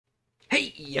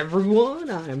Hey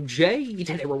everyone, I'm Jay.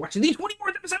 Today we're watching the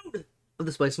 24th episode of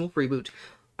the Spice Wolf reboot.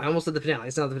 I almost said the finale.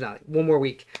 It's not the finale. One more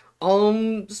week.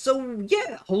 So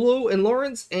yeah, Hello and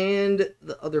Lawrence and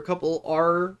the other couple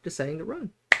are deciding to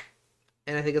run.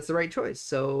 And I think it's the right choice.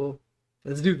 So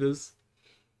let's do this.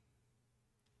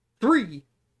 3,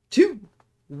 2,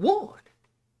 1,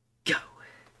 go.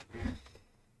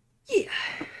 Yeah.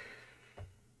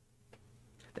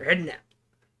 They're heading out.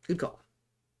 Good call.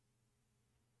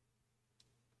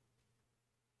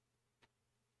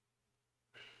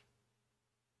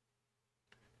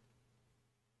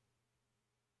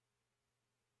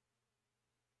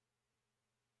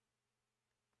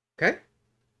 Okay.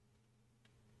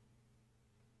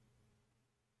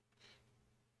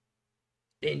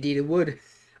 Indeed it would.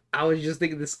 I was just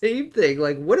thinking the same thing.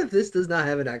 Like, what if this does not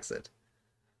have an exit?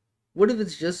 What if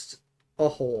it's just a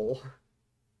hole?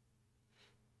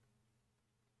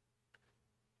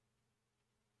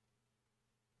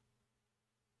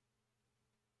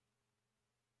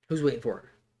 Who's waiting for it?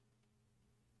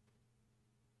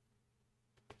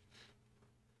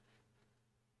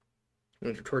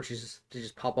 And your torches to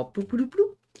just pop up. Boop, boop,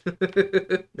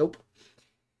 boop. Nope.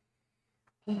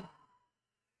 Alright.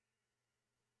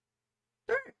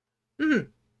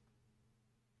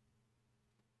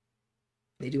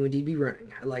 They do indeed be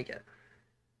running. I like it.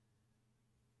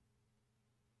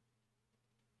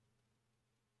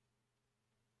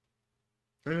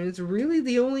 I mean, it's really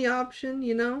the only option,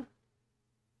 you know?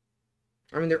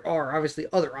 I mean, there are obviously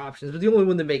other options, but the only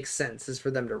one that makes sense is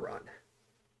for them to run.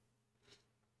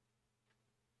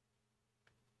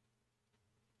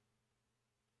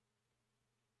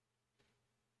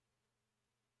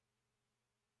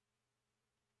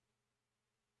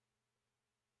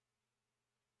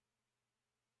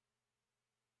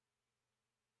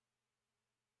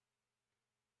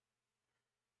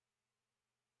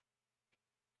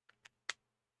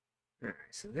 Alright,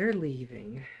 so they're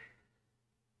leaving.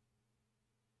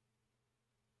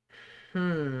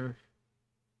 Hmm.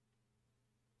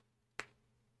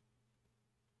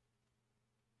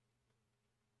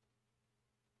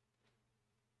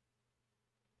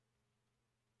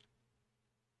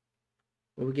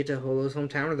 Will we get to Holo's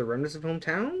hometown or the remnants of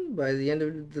hometown by the end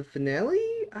of the finale?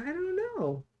 I don't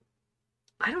know.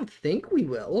 I don't think we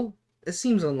will. It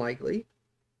seems unlikely.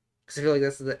 Because I feel like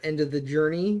that's the end of the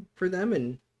journey for them,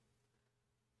 and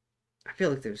I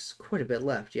feel like there's quite a bit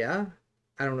left, yeah?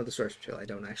 I don't know the source material. I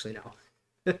don't actually know.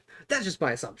 That's just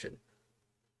my assumption.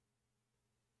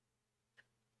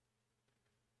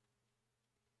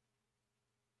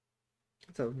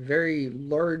 It's a very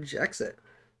large exit.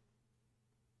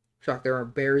 Shocked there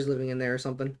aren't bears living in there or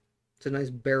something. It's a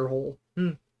nice bear hole.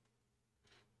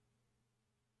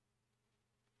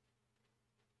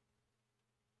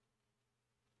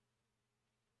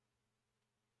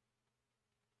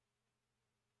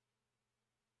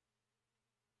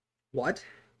 What?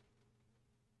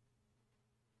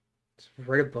 It's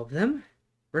right above them?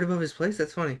 Right above his place?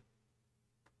 That's funny.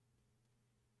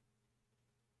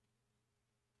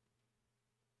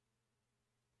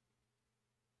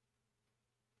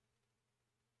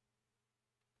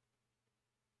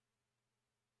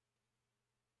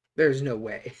 There's no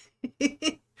way.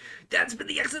 That's been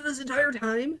the exit this entire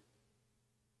time?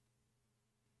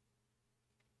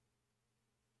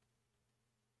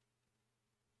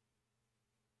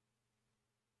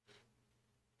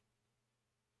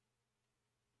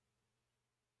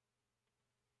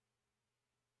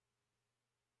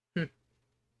 Hmm.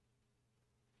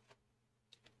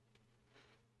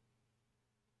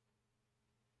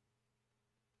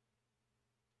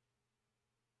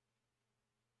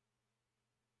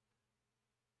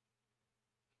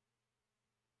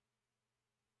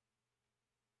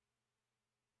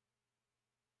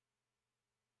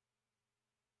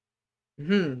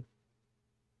 Hmm.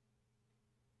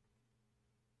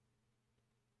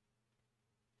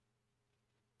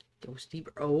 Goes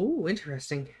deeper. Oh,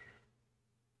 interesting.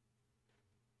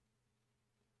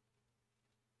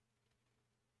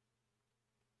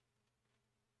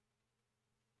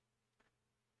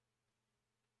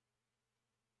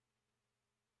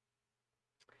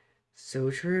 So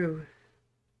true.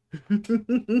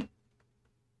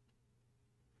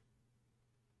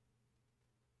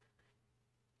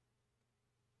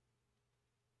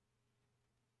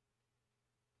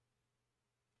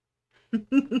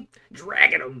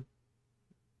 Dragging him.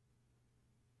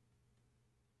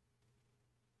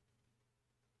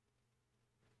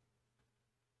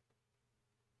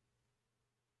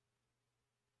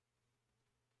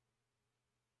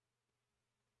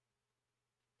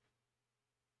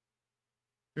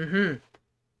 Mm-hmm.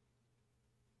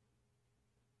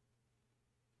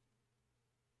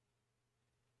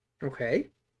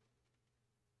 Okay.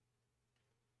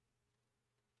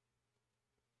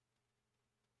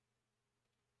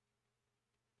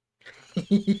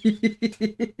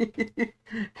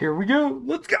 Here we go.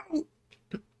 Let's go.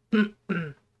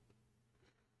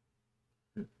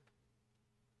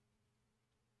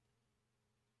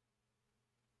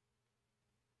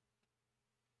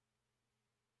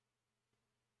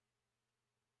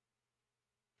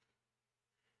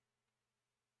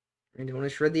 And you want to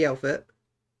shred the outfit.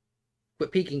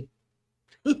 Quit peeking.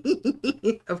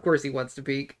 Of course he wants to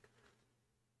peek.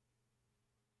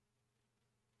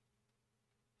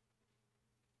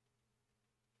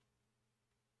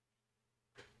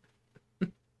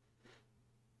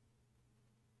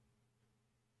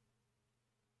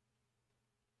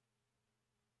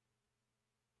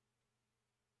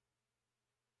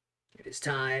 It is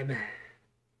time.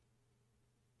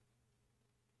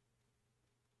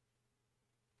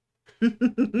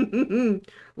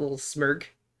 Little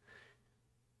smirk.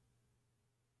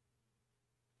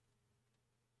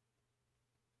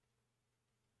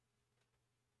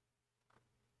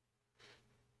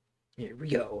 Here we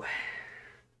go.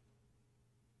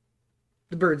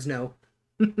 The birds know.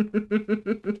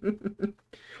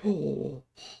 Oh,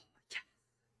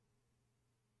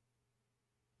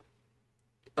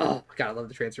 oh, God, I love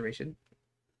the transformation.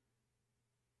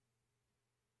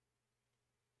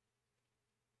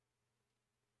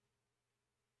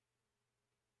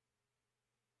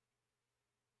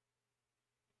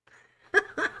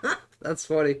 That's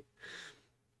funny.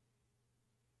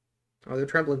 Oh, they're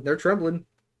trembling. They're trembling.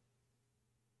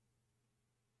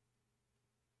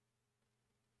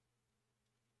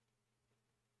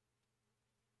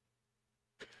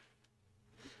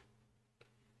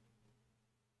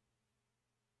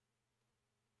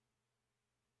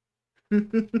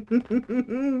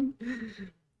 And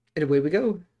away we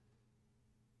go.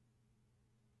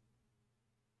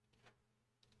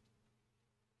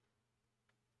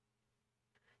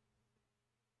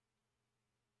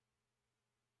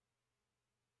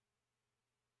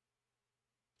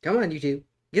 Come on, you two.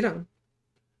 Get on.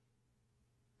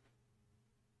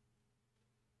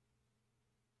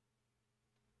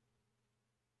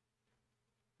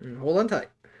 Hold on tight.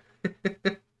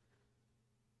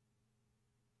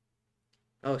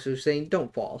 Oh, so saying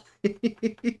don't fall.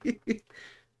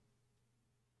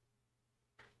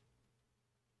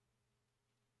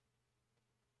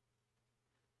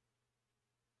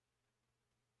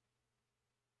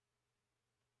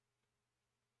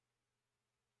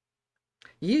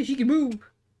 Yeah, she can move.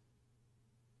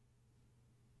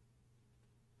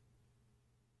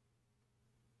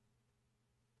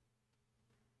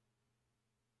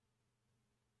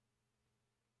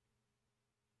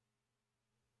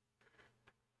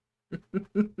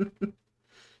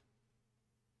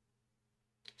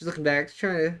 She's looking back, she's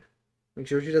trying to make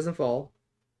sure she doesn't fall.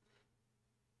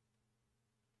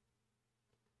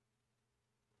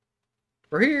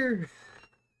 We're here.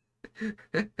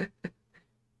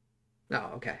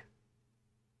 Oh, okay.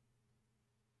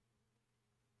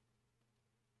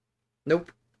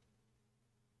 Nope.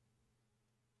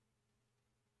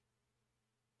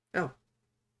 Oh.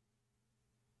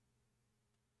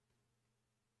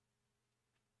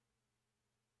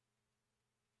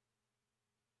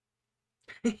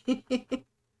 She's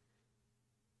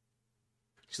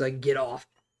like, get off.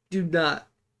 Do not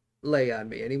lay on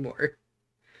me anymore.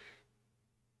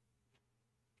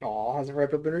 Aw, has a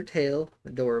wrap up in her tail.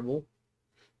 Adorable.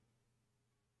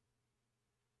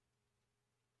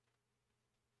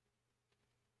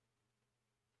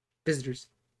 Visitors.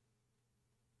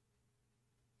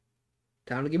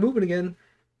 Time to get moving again.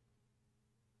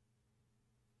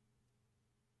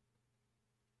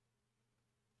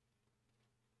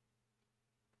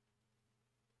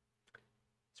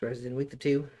 It's Resident Week the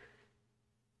 2.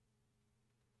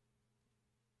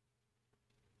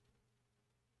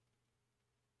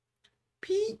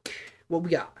 Peek. What we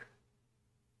got?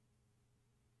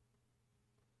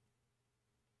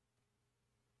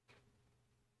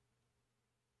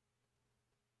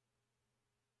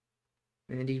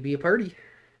 And he'd be a party.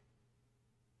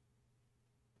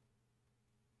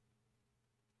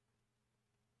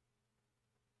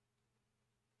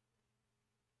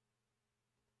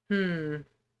 Hmm.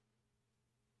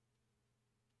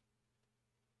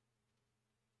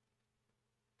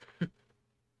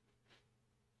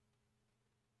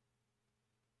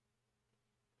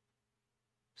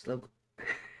 So,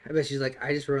 I bet she's like,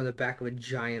 I just rode on the back of a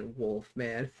giant wolf,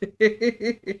 man.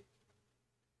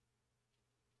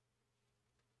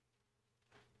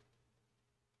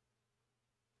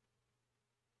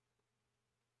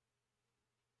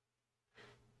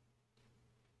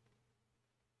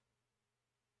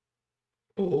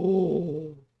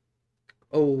 Oh.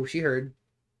 Oh, she heard.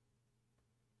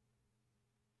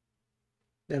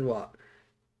 Then what?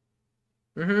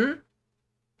 Mm-hmm.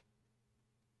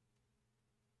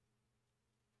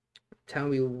 Town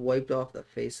we wiped off the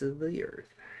face of the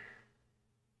earth.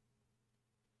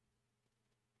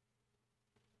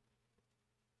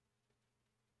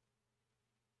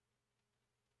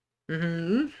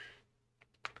 Mm-hmm.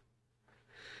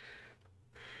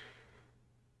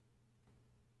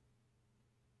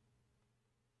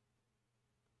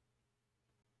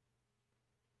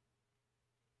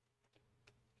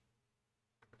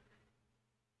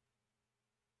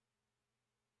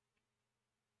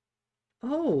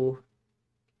 Oh.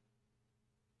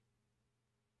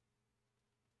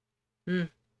 Mm.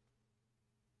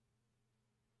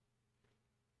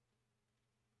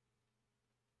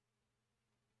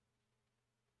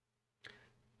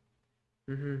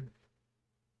 Mm-hmm.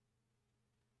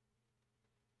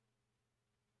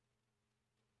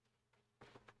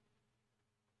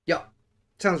 Yeah.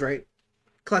 Sounds right.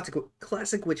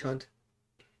 Classic witch hunt.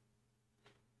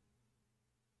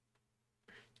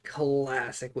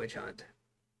 Classic witch hunt.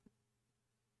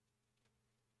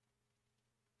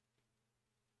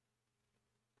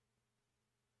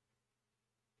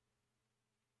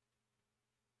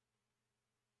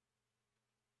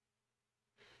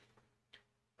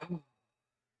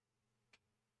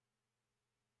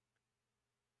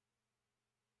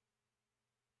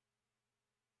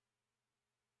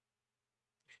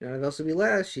 None of us will be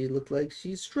last. She looked like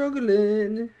she's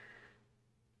struggling.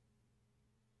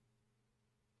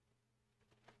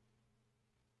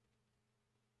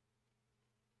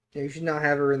 Yeah, you should not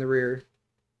have her in the rear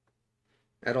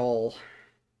at all.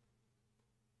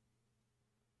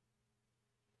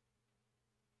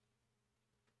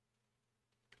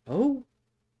 Oh,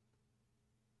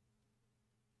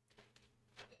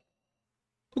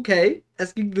 okay.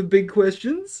 Asking the big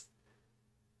questions.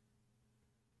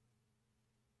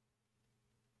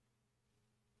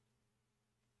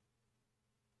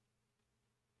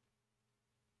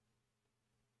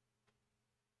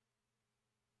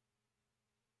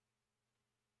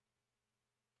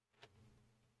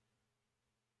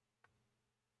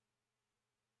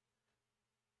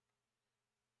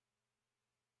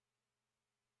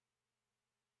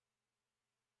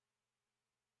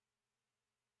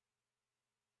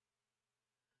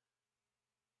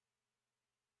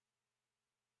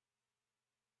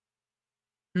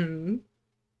 Hmm.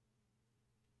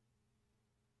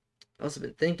 I also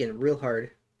been thinking real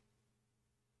hard.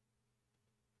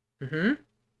 Hmm.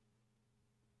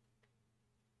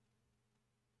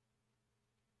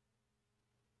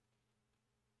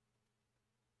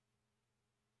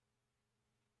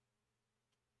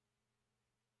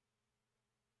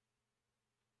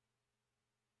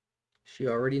 She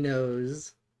already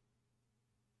knows.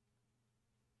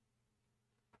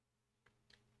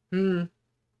 Hmm.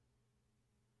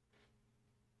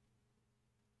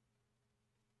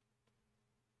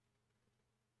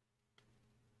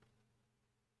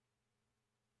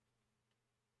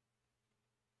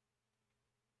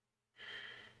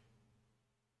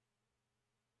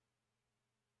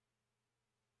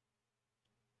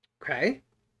 Okay.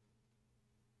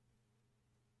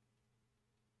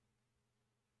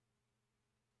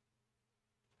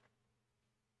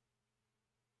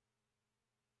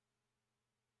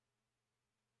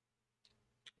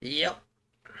 Yep.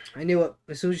 I knew it.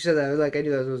 As soon as she said that, I was like, I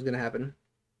knew that was gonna happen.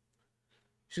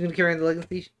 She's gonna carry on the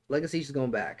legacy. Legacy. She's going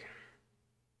back.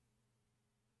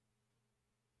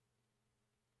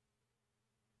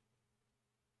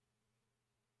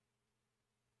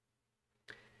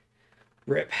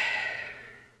 Rip.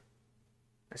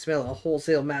 I smell a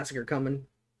wholesale massacre coming,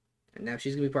 and now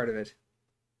she's gonna be part of it.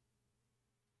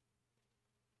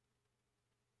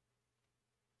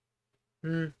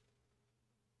 Hmm.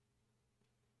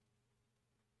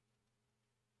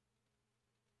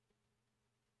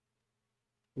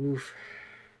 Oof.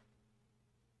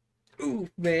 Oof,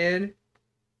 man.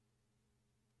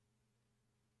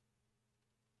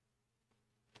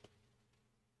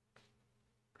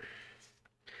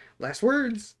 Last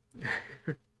words.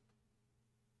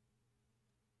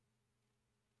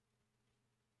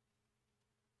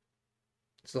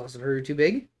 Is the loss of her too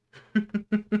big?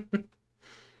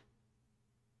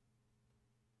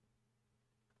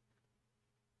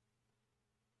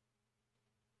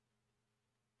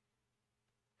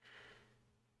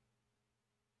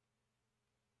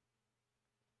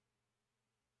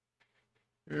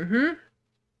 Mm-hmm.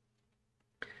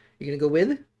 You gonna go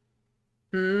with?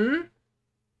 Hmm.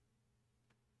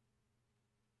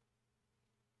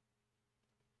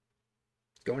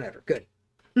 Going at her. Good.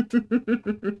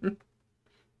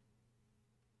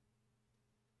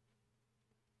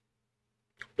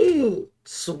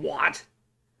 SWAT.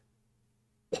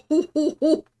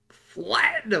 Oh,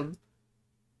 flattened him.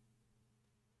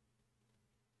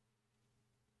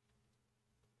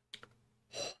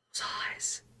 Those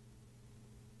eyes.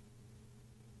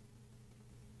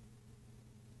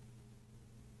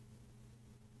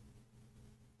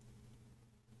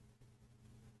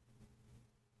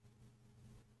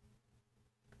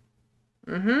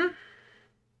 Mm-hmm.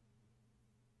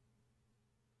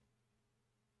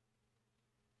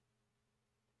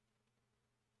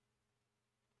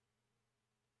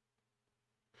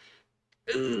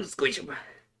 Ooh, squish him.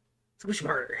 Squish him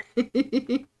harder.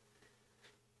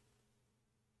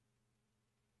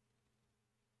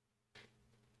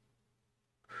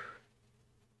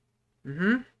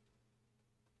 Mm-hmm.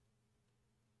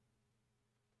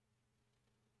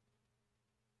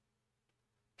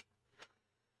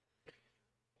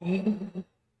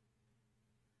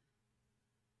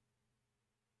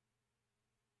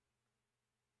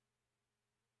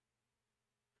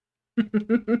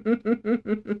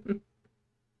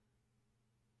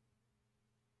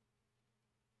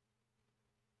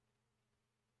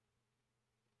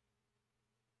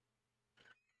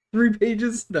 3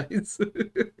 pages? Nice.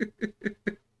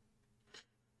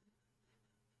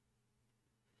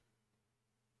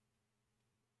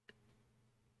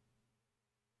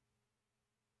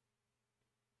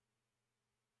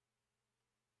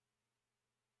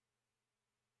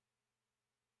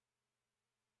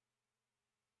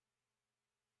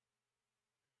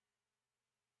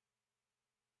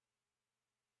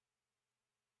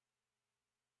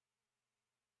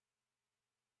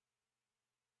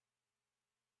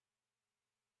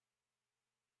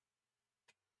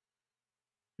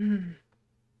 Man,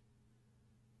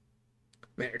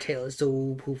 her tail is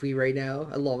so poofy right now.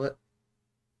 I love it.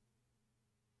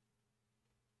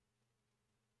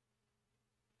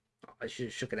 Oh, I should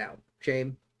have shook it out.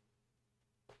 Shame.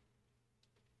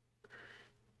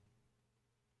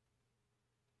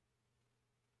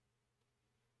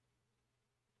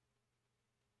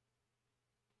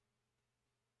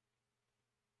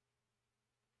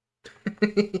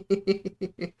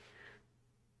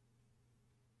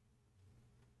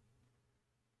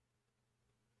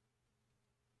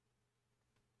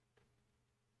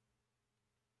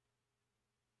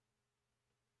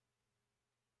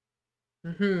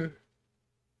 Mm-hmm.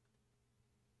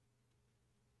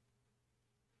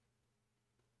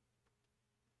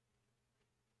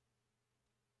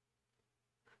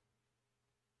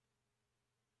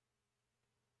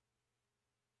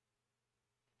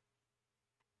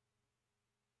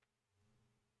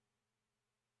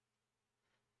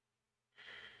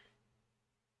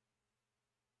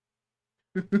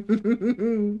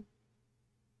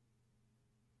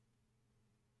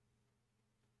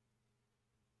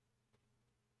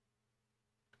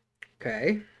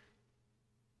 Okay.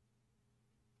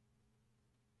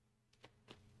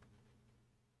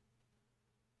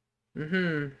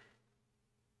 Mm-hmm.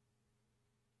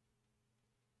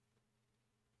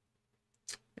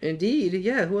 Indeed.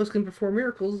 Yeah, who else can perform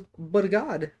miracles but a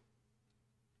god?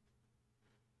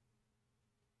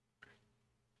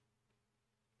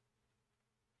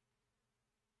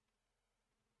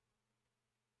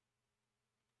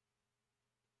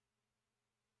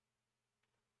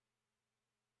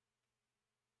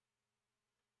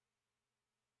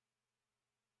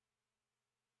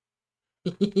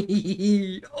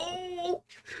 Oh!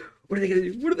 What are they gonna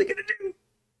do? What are they gonna do?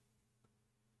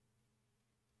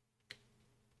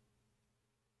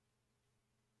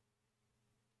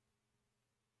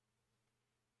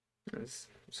 That's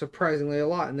surprisingly a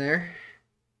lot in there.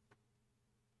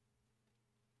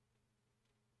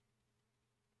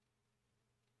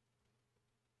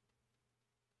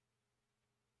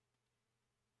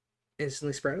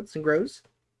 Instantly sprouts and grows.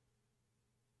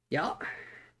 Yeah.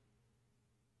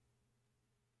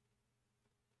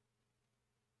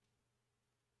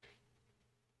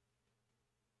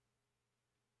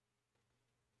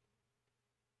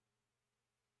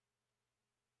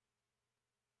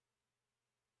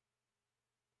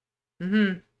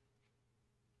 Mm-hmm.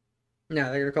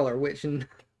 No, they're gonna call her a witch and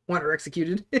want her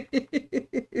executed.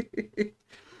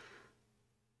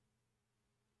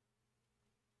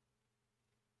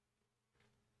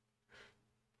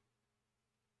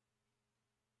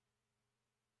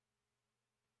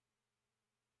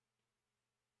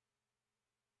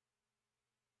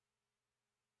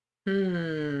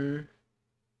 Hmm.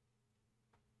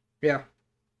 Yeah.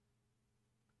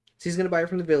 So he's gonna buy it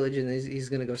from the village, and he's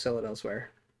gonna go sell it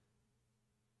elsewhere.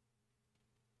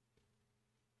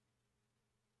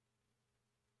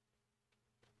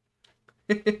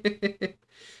 Okay,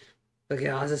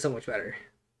 oh, this is so much better.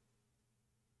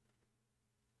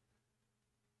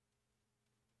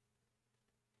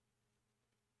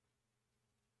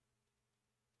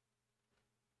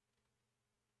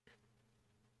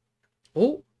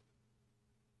 Oh,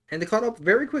 and they caught up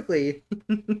very quickly.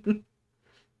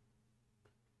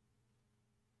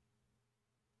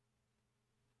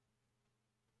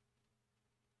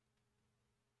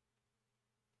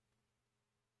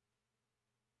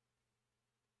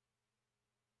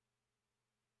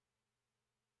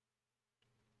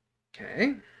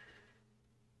 Okay.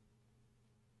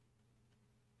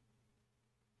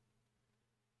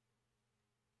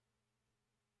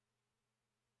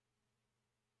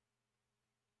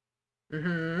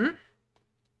 Mm-hmm.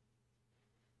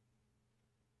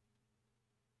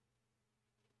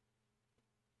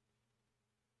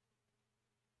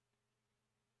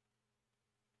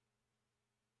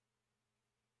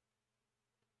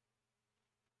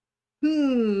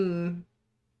 Hmm.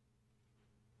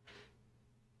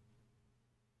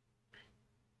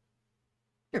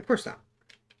 Yeah, of course not.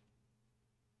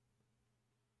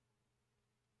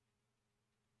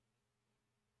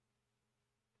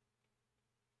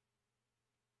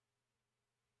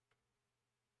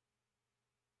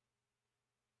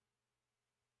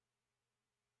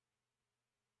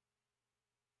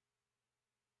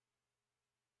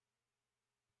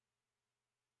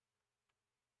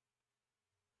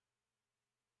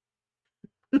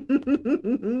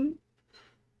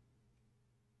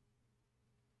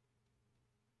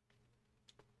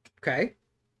 Okay.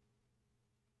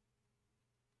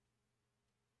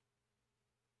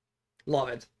 Love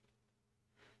it.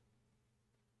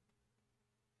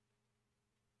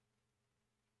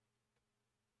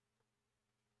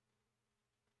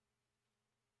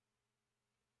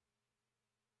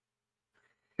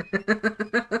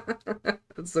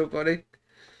 That's so funny.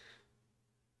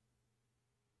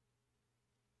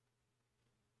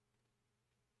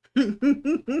 He's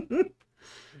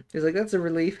like, that's a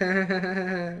relief. All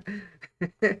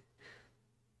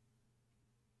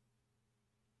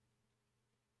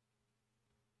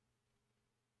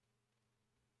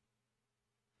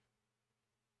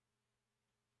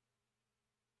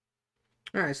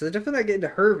right, so they're definitely not getting to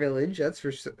her village. That's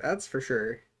for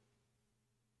sure.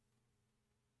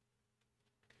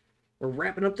 We're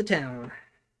wrapping up the town.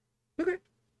 Okay.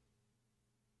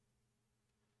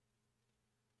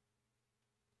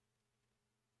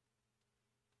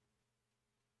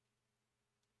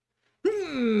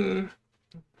 Hmm.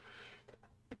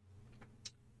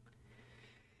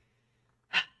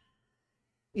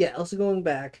 Yeah, Elsa going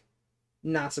back,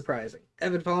 not surprising.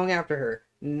 Evan following after her,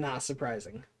 not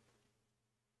surprising.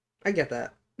 I get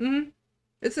that.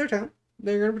 It's their town.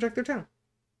 They're gonna protect their town.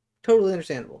 Totally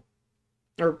understandable.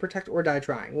 Or protect or die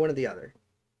trying, one or the other.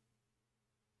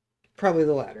 Probably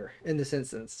the latter in this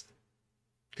instance,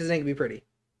 because it ain't gonna be pretty.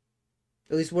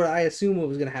 At least what I assume what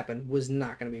was gonna happen was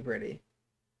not gonna be pretty.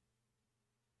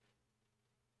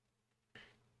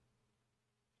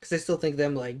 Because I still think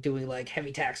them like doing like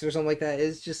heavy tax or something like that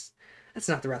is just that's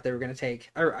not the route they were gonna take.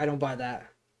 I don't buy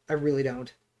that. I really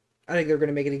don't. I think they're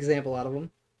gonna make an example out of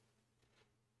them.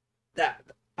 That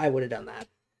I would have done that.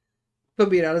 But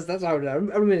being honest, that's how I would have done.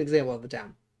 I would have made an example of the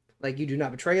town. Like you do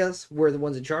not betray us. We're the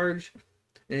ones in charge.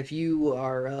 And if you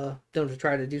are don't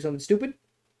try to do something stupid,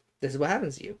 this is what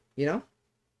happens to you. You know.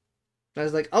 I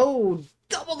was like, oh,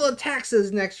 double the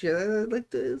taxes next year.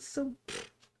 Like, so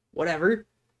whatever.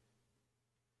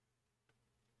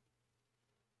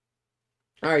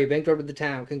 All right, you bankrupted the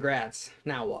town. Congrats.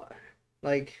 Now what?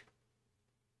 Like,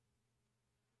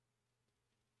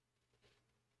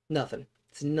 nothing.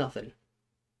 It's nothing.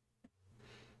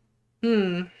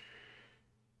 Hmm.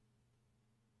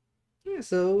 Yeah,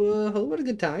 so, what a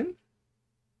good time.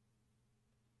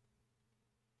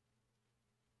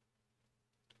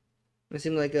 It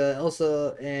seemed like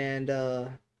Elsa and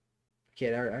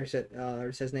kid. I already said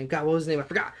his name. God, what was his name? I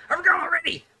forgot. I forgot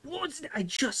already. What was it? I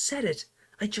just said it.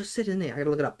 I just said it in there. I gotta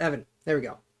look it up. Evan. There we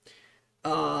go.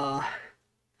 Uh.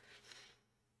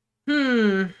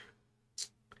 Hmm.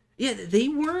 Yeah, they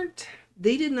weren't.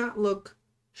 They did not look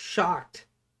shocked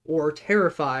or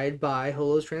terrified by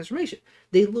Holo's transformation.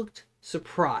 They looked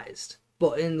surprised,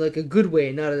 but in like a good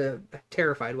way, not a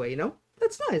terrified way. You know,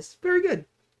 that's nice. Very good.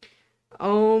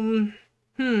 Um.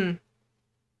 Hmm.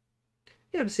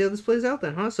 Yeah, to see how this plays out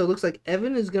then, huh? So it looks like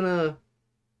Evan is gonna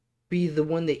be the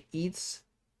one that eats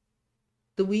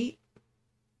the wheat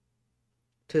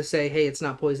to say, "Hey, it's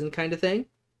not poison," kind of thing,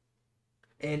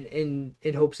 and in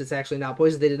hopes it's actually not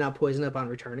poison. They did not poison up on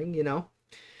returning, you know.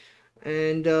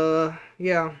 And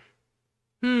yeah,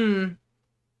 hmm,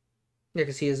 yeah,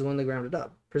 because he is the one that grounded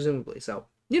up, presumably. So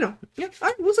yeah, all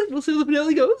right, we'll see. We'll see how the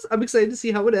finale goes. I'm excited to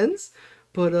see how it ends.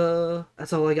 But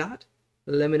that's all I got.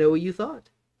 Let me know what you thought.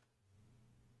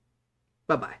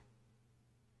 Bye bye.